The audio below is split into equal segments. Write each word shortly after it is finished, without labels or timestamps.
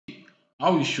I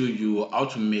will show you how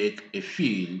to make a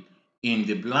field in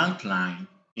the blank line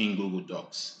in Google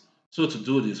Docs. So to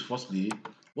do this, firstly,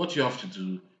 what you have to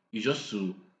do is just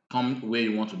to come where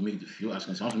you want to make the field. As you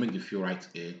can see, I want to make the field right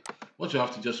here. What you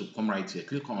have to just to come right here,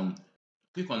 click on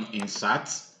insert.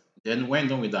 Then when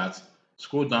done with that,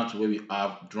 scroll down to where we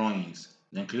have drawings.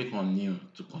 Then click on new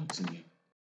to continue.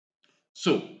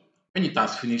 So when it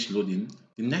has finished loading,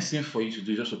 the next thing for you to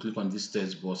do is just to click on this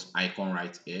text box icon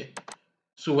right here.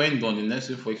 So when done, the next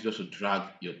thing for you is just to drag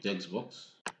your text box.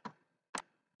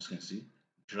 As you can see,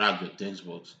 drag your text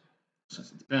box.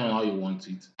 Depending on how you want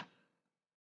it.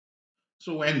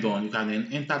 So when done, you can then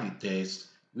enter the text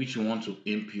which you want to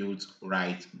input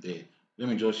right there. Let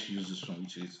me just use this one,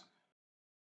 which is.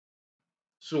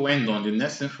 So when done, the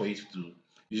next thing for you to do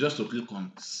is just to click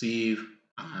on save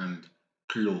and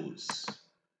close.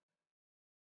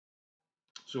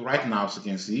 So right now, as you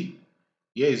can see,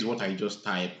 here is what I just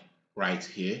typed right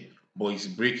here, but it's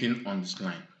breaking on this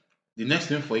line. The next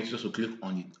thing for you is just to click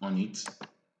on it.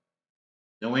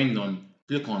 Then when done,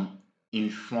 click on in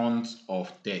front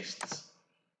of text.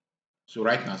 So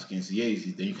right now, as you can see, here is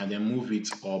it. Then you can then move it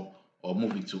up or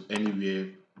move it to anywhere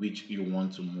which you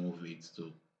want to move it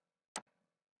to.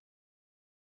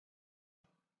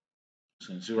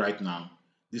 So you can see right now,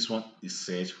 this one is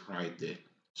set right there.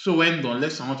 So when done,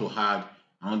 let's want to add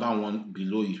another one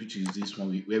below it, which is this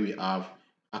one where we have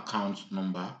account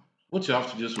number. What you have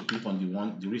to do is to click on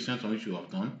the recent one which you have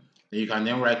done. Then you can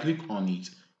then right click on it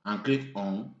and click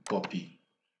on copy.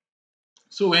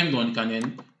 So when done, you can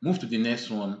then move to the next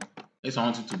one. Let's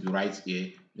want it to be right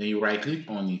here. Then you right click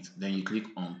on it, then you click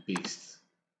on paste.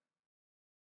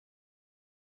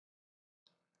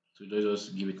 So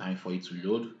just give it time for it to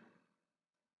load.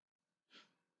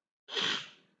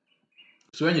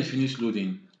 So when it finishes loading,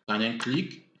 you can then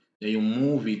click, then you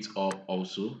move it up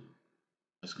also.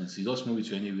 As you can see, just move it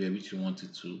to anywhere which you want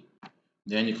it to.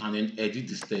 Then you can then edit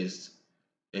this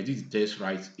text,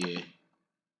 right here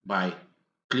by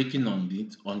clicking on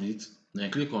it,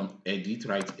 then click on edit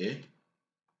right here.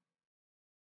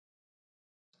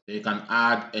 Then you can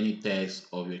add any text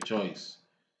of your choice.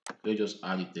 So just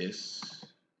add the text.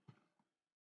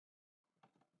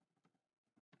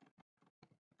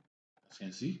 As you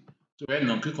can see. So when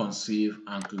done, click on save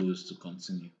and close to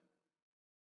continue.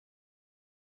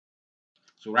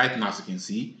 So right now, as you can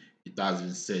see, it has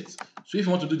been set. So if you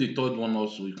want to do the third one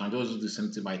also, you can just do the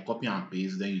same thing by copy and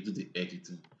paste, then you do the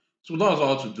editing. So that's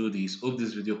how to do this. Hope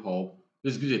this video helped.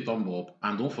 Please give it a thumb up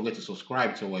and don't forget to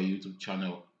subscribe to our YouTube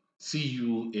channel. See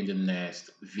you in the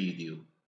next video.